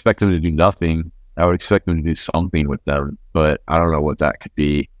don't expect them to do nothing. I would expect them to do something with them, but I don't know what that could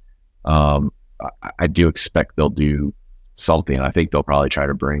be. I do expect they'll do something. I think they'll probably try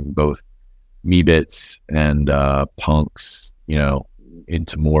to bring both Meebits and punks,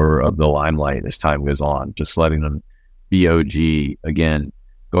 into more of the limelight as time goes on, just letting them be OG. Again,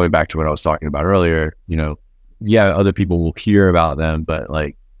 going back to what I was talking about earlier, other people will hear about them, but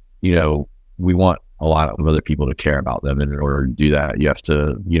we want a lot of other people to care about them. And in order to do that, you have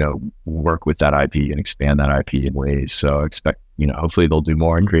to, work with that IP and expand that IP in ways. So I expect, hopefully they'll do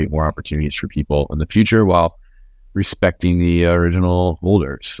more and create more opportunities for people in the future while respecting the original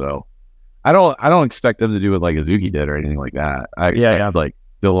holders. So I don't expect them to do what like Azuki did or anything like that. I expect like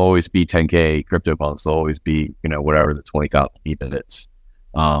there'll always be 10K CryptoPunks. There'll always be, whatever the 20,000 minutes.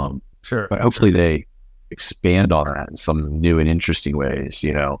 Sure. But hopefully they expand on that in some new and interesting ways.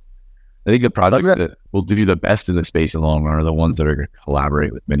 I think the projects that will do the best in the space in the long run are the ones that are going to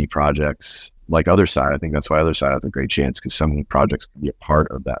collaborate with many projects like Other Side. I think that's why Other Side has a great chance, because so many projects can be a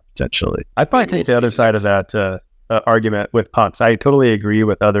part of that potentially. I'd probably take the other side of that argument with punks. I totally agree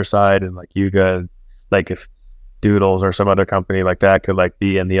with Other Side and like Yuga. Like if Doodles or some other company like that could like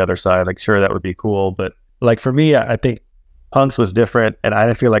be in the other side, like sure, that would be cool. But like for me, I think punks was different, and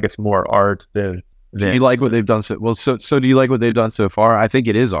I feel like it's more art than. Do you like what they've done so well? So do you like what they've done so far? I think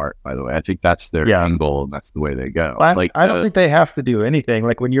it is art, by the way. I think that's their end goal, and that's the way they go. Well, I don't think they have to do anything.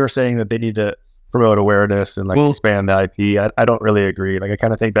 Like when you're saying that they need to promote awareness and like expand the IP, I don't really agree. Like I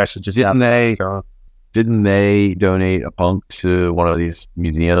kind of think that should just happen. Didn't they donate a punk to one of these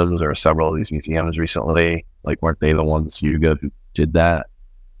museums or several of these museums recently? Like weren't they the ones, Yuga, who did that?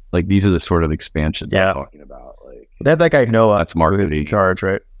 Like these are the sort of expansions Yeah. I'm talking about. Like They had that guy Noah. that's marketing in charge,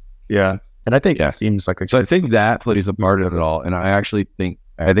 right? Yeah. And I think it seems like so I think that plays a part of it all. And I actually think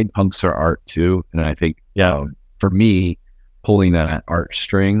punks are art too. And I think for me, pulling that art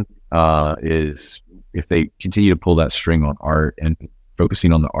string is if they continue to pull that string on art and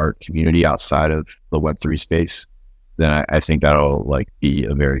focusing on the art community outside of the Web3 space, then I think that'll like be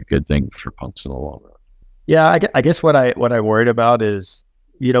a very good thing for punks in the long run. Yeah, I guess what I worried about is,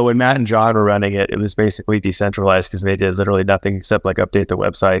 you know, when Matt and John were running it, it was basically decentralized because they did literally nothing except like update the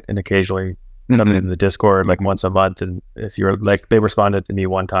website and occasionally come in the Discord like once a month. And if you're like, they responded to me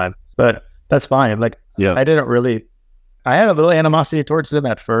one time, but that's fine. Like, I had a little animosity towards them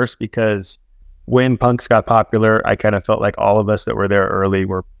at first because when punks got popular, I kind of felt like all of us that were there early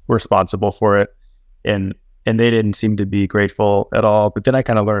were responsible for it. And they didn't seem to be grateful at all. But then I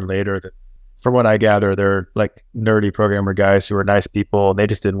kind of learned later that from what I gather, they're like nerdy programmer guys who are nice people. They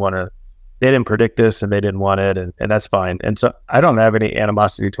just they didn't predict this and they didn't want it. And that's fine. And so I don't have any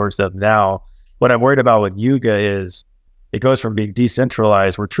animosity towards them now. What I'm worried about with Yuga is it goes from being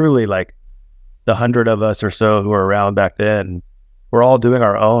decentralized. We're truly like the 100 of us or so who were around back then. We're all doing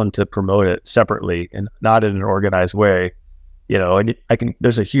our own to promote it separately and not in an organized way. You know, and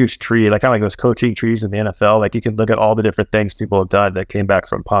there's a huge tree, like kind of like those coaching trees in the NFL. Like you can look at all the different things people have done that came back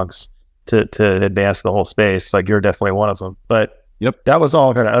from punks to advance the whole space. Like you're definitely one of them. But that was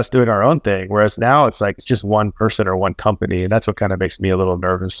all kind of us doing our own thing. Whereas now it's like, it's just one person or one company. And that's what kind of makes me a little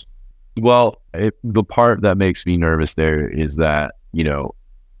nervous. Well, the part that makes me nervous there is that, you know,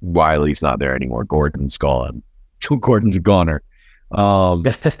 Wiley's not there anymore. Gordon's gone. Gordon's a goner.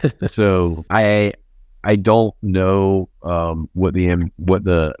 So I don't know what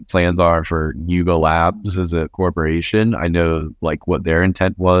the plans are for Yuga Labs as a corporation. I know like what their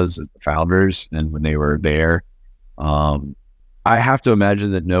intent was as the founders and when they were there. I have to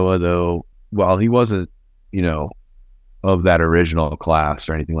imagine that Noah, though, while he wasn't, you know, of that original class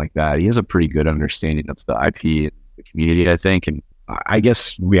or anything like that, he has a pretty good understanding of the IP and the community, I think. And I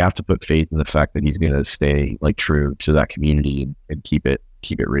guess we have to put faith in the fact that he's going to stay like true to that community and keep it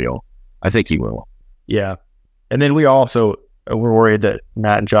real. I think he will. Yeah. And then we also were worried that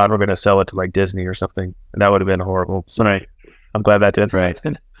Matt and John were going to sell it to like Disney or something. And that would have been horrible. So I'm glad that didn't. Right.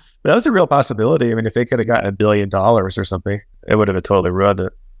 But that was a real possibility. I mean, if they could have gotten $1 billion or something, it would have totally ruined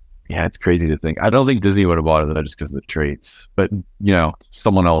it. Yeah, it's crazy to think. I don't think Disney would have bought it just because of the traits. But, you know,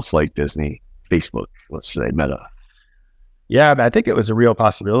 someone else like Disney, Facebook, let's say Meta. Yeah, I think it was a real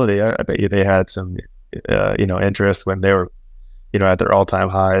possibility. I bet you they had some, you know, interest when they were, you know, at their all-time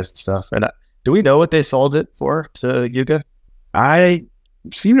highs and stuff. And do we know what they sold it for to Yuga? I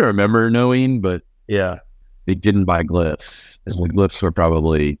seem to remember knowing, but yeah, they didn't buy glyphs. And the glyphs were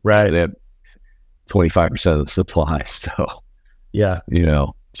probably right. They had 25% of the supply. So yeah, you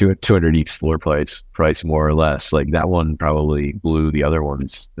know, 200 each floor price more or less. Like that one probably blew the other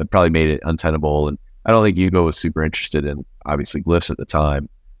ones. That probably made it untenable. And I don't think Yuga was super interested in obviously glyphs at the time.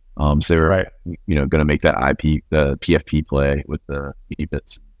 So they were, you know, going to make that IP, the PFP play with the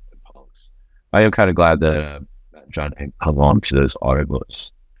bits and punks. I am kind of glad that John hung on to those auto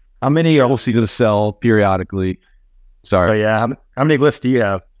glyphs. How many? We'll see them sell periodically. Sorry. Oh yeah. How many glyphs do you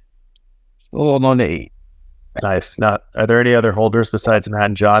have? Still holding on to 8. Nice. Now, are there any other holders besides Matt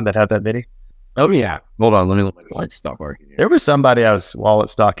and John that have that many? Oh yeah. Hold on. Let me let my lights stop working here. There was somebody I was wallet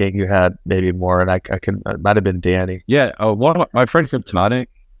stalking who had maybe more, and it might have been Danny. Yeah. Oh, one of my friend Symptomatic,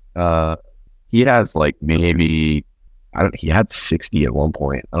 he has like maybe he had 60 at one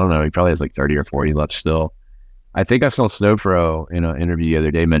point. I don't know. He probably has like 30 or 40 left still. I think I saw Snowfro in an interview the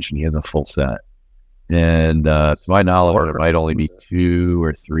other day mention he has a full set. And to my knowledge, there might only be 2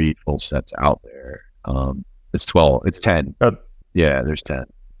 or 3 full sets out there. It's 12. It's 10. Yeah, there's 10.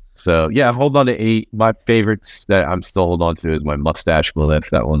 So yeah, hold on to 8. My favorites that I'm still holding on to is my mustache glyph.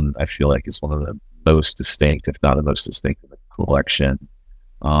 That one I feel like is one of the most distinct, if not the most distinct, in the collection.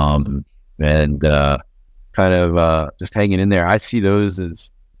 And kind of just hanging in there. I see those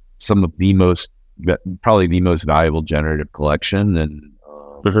as some of the most, probably the most valuable generative collection. And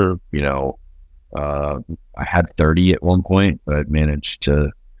you know, I had 30 at one point, but I managed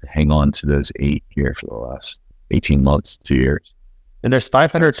to hang on to those 8 here for the last 18 months, 2 years. And there's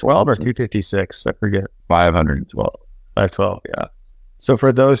 512 or 256, I forget. 512. 512, yeah. So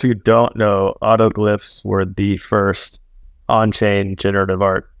for those who don't know, autoglyphs were the first on-chain generative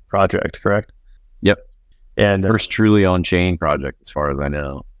art project, correct? Yep. And first truly on-chain project, as far as I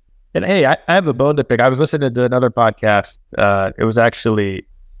know. And hey, I have a bone to pick. I was listening to another podcast. It was actually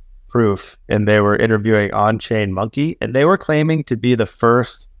Proof, and they were interviewing On-Chain Monkey, and they were claiming to be the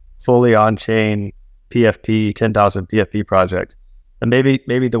first fully on-chain PFP, 10,000 PFP project. And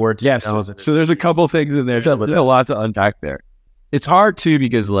maybe the word yes. So there's a couple things in there. There's a lot to unpack there. It's hard too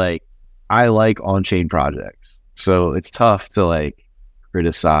because like I like on-chain projects, so it's tough to like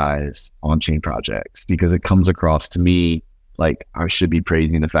criticize on-chain projects because it comes across to me like I should be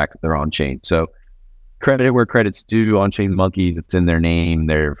praising the fact that they're on-chain. So credit where credit's due. On-chain monkeys, it's in their name.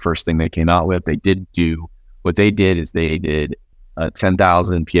 Their first thing they came out with, they did a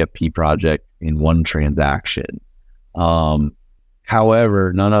 10,000 PFP project in one transaction.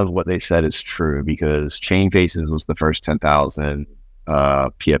 However, none of what they said is true because Chain Faces was the first 10,000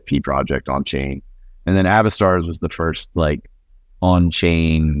 PFP project on chain, and then Avastars was the first like on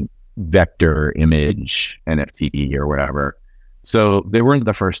chain vector image NFT or whatever. So they weren't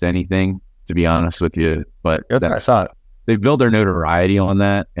the first anything, to be honest with you. But I saw it. They built their notoriety on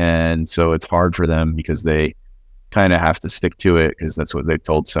that, and so it's hard for them because they kind of have to stick to it because that's what they've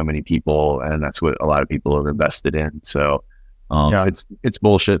told so many people, and that's what a lot of people have invested in. So it's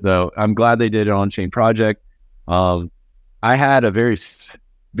bullshit though. I'm glad they did an on-chain project. I had a very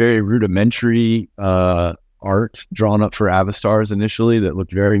rudimentary art drawn up for Avastars initially that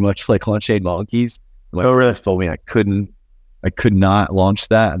looked very much like on-chain monkeys. My artist told me I could not launch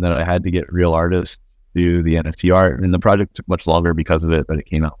that, and then I had to get real artists to do the NFT art. And the project took much longer because of it, but it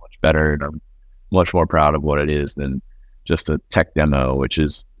came out much better, and I'm much more proud of what it is than just a tech demo, which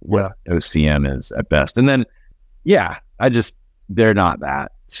is what OCM is at best. And then, they're not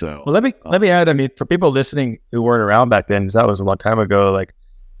that. So let me add. I mean, for people listening who weren't around back then, because that was a long time ago, like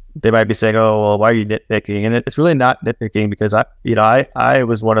they might be saying, "Oh, well, why are you nitpicking?" And it's really not nitpicking because I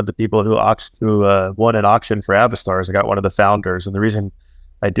was one of the people who won an auction for Avastars. I got one of the founders, and the reason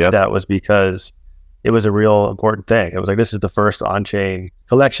I did that was because it was a real important thing. It was like, this is the first on-chain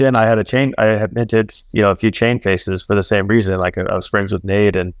collection. I had minted, a few Chain Faces for the same reason. Like I was friends with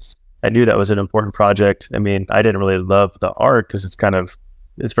Nate, and I knew that was an important project. I mean, I didn't really love the art because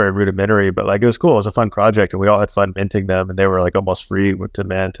it's very rudimentary, but like it was cool. It was a fun project, and we all had fun minting them, and they were like almost free to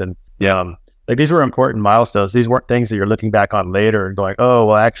mint. And like these were important milestones. These weren't things that you're looking back on later and going, oh,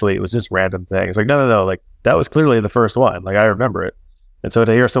 well, actually, it was just random things. Like no, like that was clearly the first one. Like I remember it. And so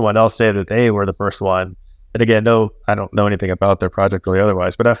to hear someone else say that they were the first one, and again, I don't know anything about their project really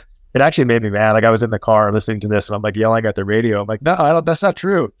otherwise, but it actually made me mad. Like I was in the car listening to this, and I'm like yelling at the radio. I'm like, no, that's not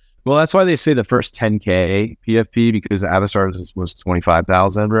true. Well, that's why they say the first 10K PFP because Avastars was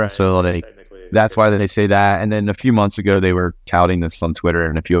 25,000. Right. So that's why they say that. And then a few months ago, they were touting this on Twitter,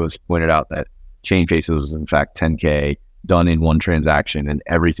 and a few of us pointed out that Chain Faces was in fact 10K done in one transaction and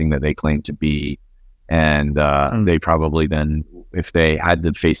everything that they claimed to be. And they probably then, if they had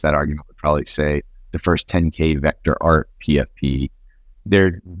to face that argument, would probably say the first 10K vector art PFP.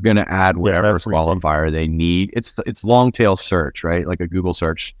 They're going to add whatever qualifier they need. It's long tail search, right? Like a Google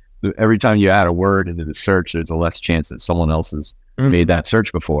search. Every time you add a word into the search, there's a less chance that someone else has made that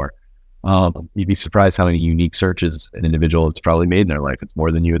search before. You'd be surprised how many unique searches an individual has probably made in their life. It's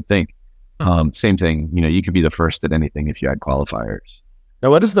more than you would think. Same thing, you could be the first at anything if you had qualifiers. Now,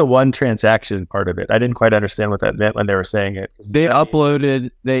 what is the one transaction part of it? I didn't quite understand what that meant when they were saying it.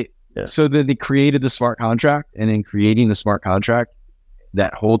 So they created the smart contract, and in creating the smart contract,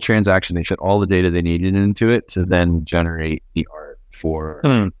 that whole transaction, they fit all the data they needed into it to then generate the art for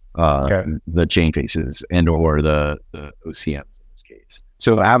the Chain Faces and or the OCMs in this case.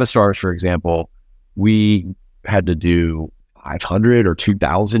 So Avastars, for example, we had to do 500 or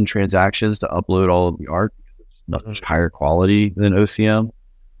 2,000 transactions to upload all of the art. It's much higher quality than OCM.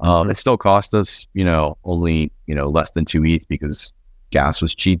 It still cost us, only, less than 2 ETH because gas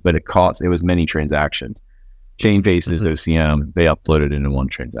was cheap, but it was many transactions. Chain Faces, OCM, they uploaded into one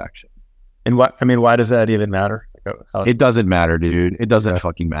transaction. And why does that even matter? It doesn't matter, dude. It doesn't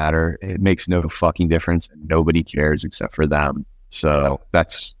fucking matter. It makes no fucking difference. Nobody cares except for them. So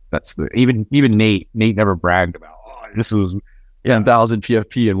that's even Nate never bragged about, this was 10,000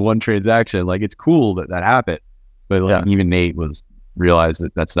 PFP in one transaction. Like, it's cool that happened. But even Nate realized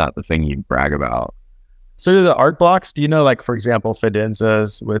that that's not the thing you brag about. So the art blocks, do you know, like, for example,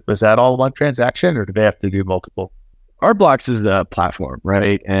 Fidenza's, was that all one transaction, or do they have to do multiple? Art blocks is the platform,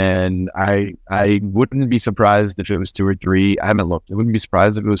 right? And I wouldn't be surprised if it was 2 or 3. I haven't looked. I wouldn't be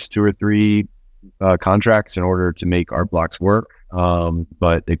surprised if it was 2 or 3 contracts in order to make art blocks work.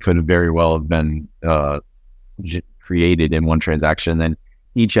 But it could very well have been created in one transaction. Then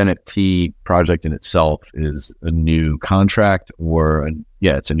each NFT project in itself is a new contract,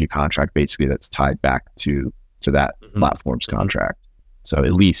 it's a new contract basically that's tied back to that platform's contract. So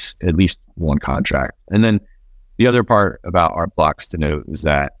at least one contract. And then the other part about art blocks to note is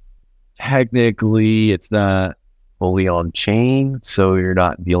that technically it's not fully on chain, so you're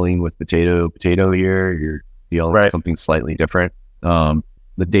not dealing with potato here. You're dealing with something slightly different.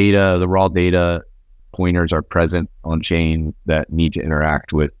 the raw data pointers are present on chain that need to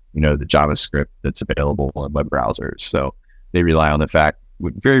interact with, the JavaScript that's available on web browsers. So they rely on the fact,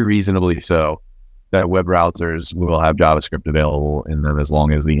 very reasonably so, that web browsers will have JavaScript available in them as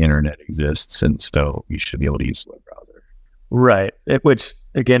long as the internet exists. And so you should be able to use the web browser. Right. Which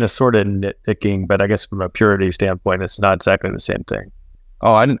again is sort of nitpicking, but I guess from a purity standpoint, it's not exactly the same thing.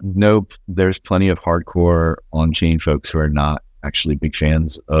 Oh, I didn't know there's plenty of hardcore on-chain folks who are not actually big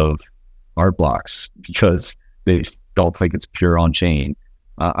fans of art blocks because they don't think it's pure on-chain.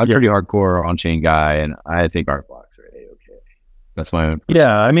 I'm pretty hardcore on-chain guy, and I think art blocks are A-okay. That's my own.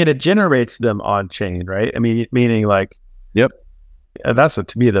 Yeah, I mean, it generates them on-chain, right? I mean, meaning like, yep, that's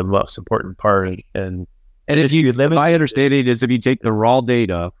to me the most important part. And if you limit, my understanding is if you take the raw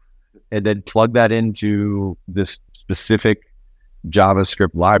data and then plug that into this specific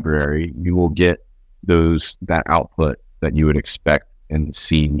JavaScript library, you will get that output that you would expect and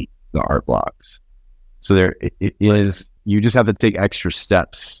see the art blocks. So it is. You just have to take extra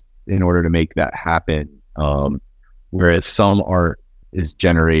steps in order to make that happen. Whereas some art is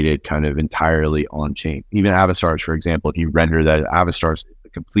generated kind of entirely on chain. Even Avastars, for example, if you render that Avastars, the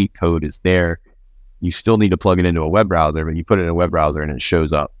complete code is there. You still need to plug it into a web browser, but you put it in a web browser and it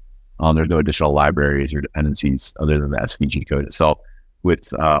shows up. There's no additional libraries or dependencies other than the SVG code itself.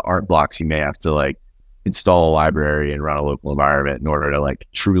 With art blocks, you may have to install a library and run a local environment in order to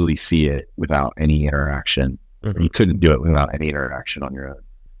truly see it without any interaction. Mm-hmm. You couldn't do it without any interaction on your own.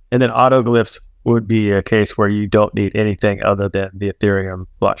 And then autoglyphs would be a case where you don't need anything other than the Ethereum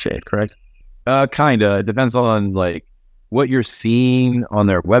blockchain, correct? Kinda. It depends on what you're seeing on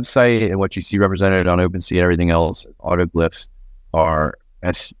their website and what you see represented on OpenSea and everything else. Autoglyphs are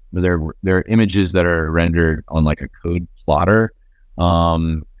they're images that are rendered on a code plotter,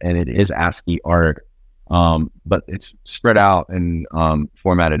 and it is ASCII art, but it's spread out and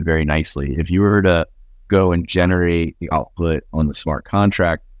formatted very nicely. If you were to go and generate the output on the smart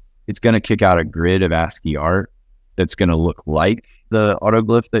contract, it's going to kick out a grid of ASCII art that's going to look like the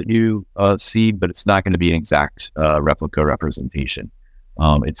autoglyph that you see, but it's not going to be an exact replica representation.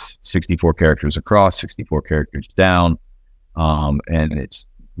 It's 64 characters across, 64 characters down, and it's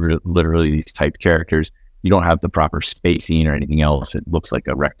literally these typed characters. You don't have the proper spacing or anything else. It looks like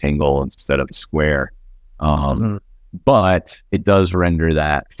a rectangle instead of a square. But it does render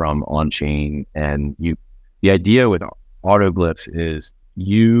that from on-chain, and the idea with autoglyphs is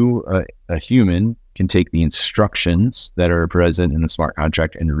a human can take the instructions that are present in the smart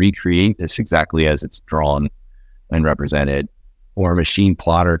contract and recreate this exactly as it's drawn and represented, or a machine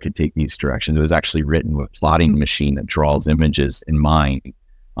plotter could take these directions. It was actually written with a plotting machine that draws images in mind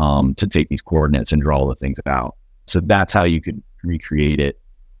to take these coordinates and draw all the things out. So that's how you could recreate it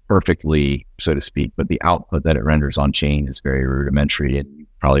perfectly, so to speak, but the output that it renders on chain is very rudimentary, and you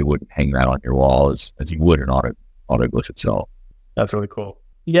probably wouldn't hang that on your wall as you would an autoglyph itself. That's really cool.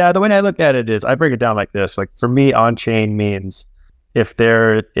 Yeah, the way I look at it is I break it down like this. For me, on chain means if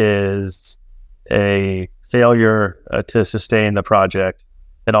there is a failure to sustain the project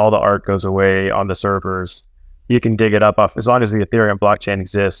and all the art goes away on the servers, you can dig it up off, as long as the Ethereum blockchain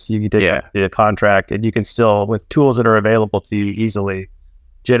exists, you can dig the contract, and you can still, with tools that are available to you easily,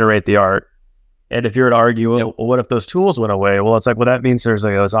 generate the art. And if you're to argue, well, what if those tools went away? Well, it's that means there's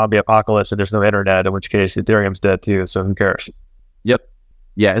a zombie apocalypse and there's no internet, in which case Ethereum's dead too, so who cares? Yep.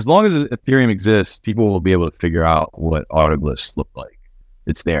 Yeah, as long as Ethereum exists, people will be able to figure out what autoglyphs look like.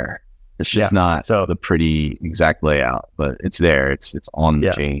 It's there. It's just not the pretty exact layout, but it's there. It's on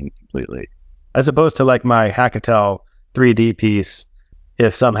the chain completely. As opposed to my Hackatel 3D piece,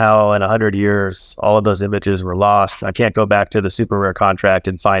 if somehow in 100 years, all of those images were lost, I can't go back to the super rare contract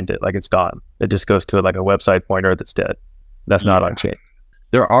and find it. It's gone. It just goes to a website pointer that's dead. That's not on chain.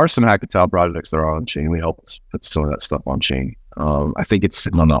 There are some Hackatel projects that are on chain. We help put some of that stuff on chain. I think it's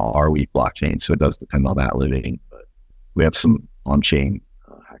sitting on the Arweave blockchain, so it does depend on that living, but we have some on chain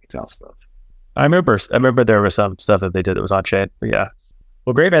Hackatel stuff. I remember there was some stuff that they did that was on chain, but yeah.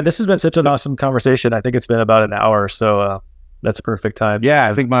 Well, great, man. This has been such an awesome conversation. I think it's been about an hour, so that's a perfect time. Yeah,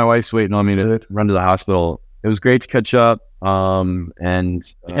 I think my wife's waiting on me to run to the hospital. It was great to catch up. And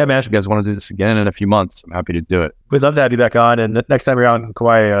yeah, man, if you guys want to do this again in a few months, I'm happy to do it. We'd love to have you back on. And next time you're out in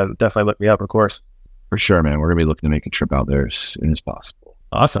Kauai, definitely look me up, of course. For sure, man. We're going to be looking to make a trip out there as soon as possible.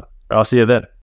 Awesome. I'll see you then.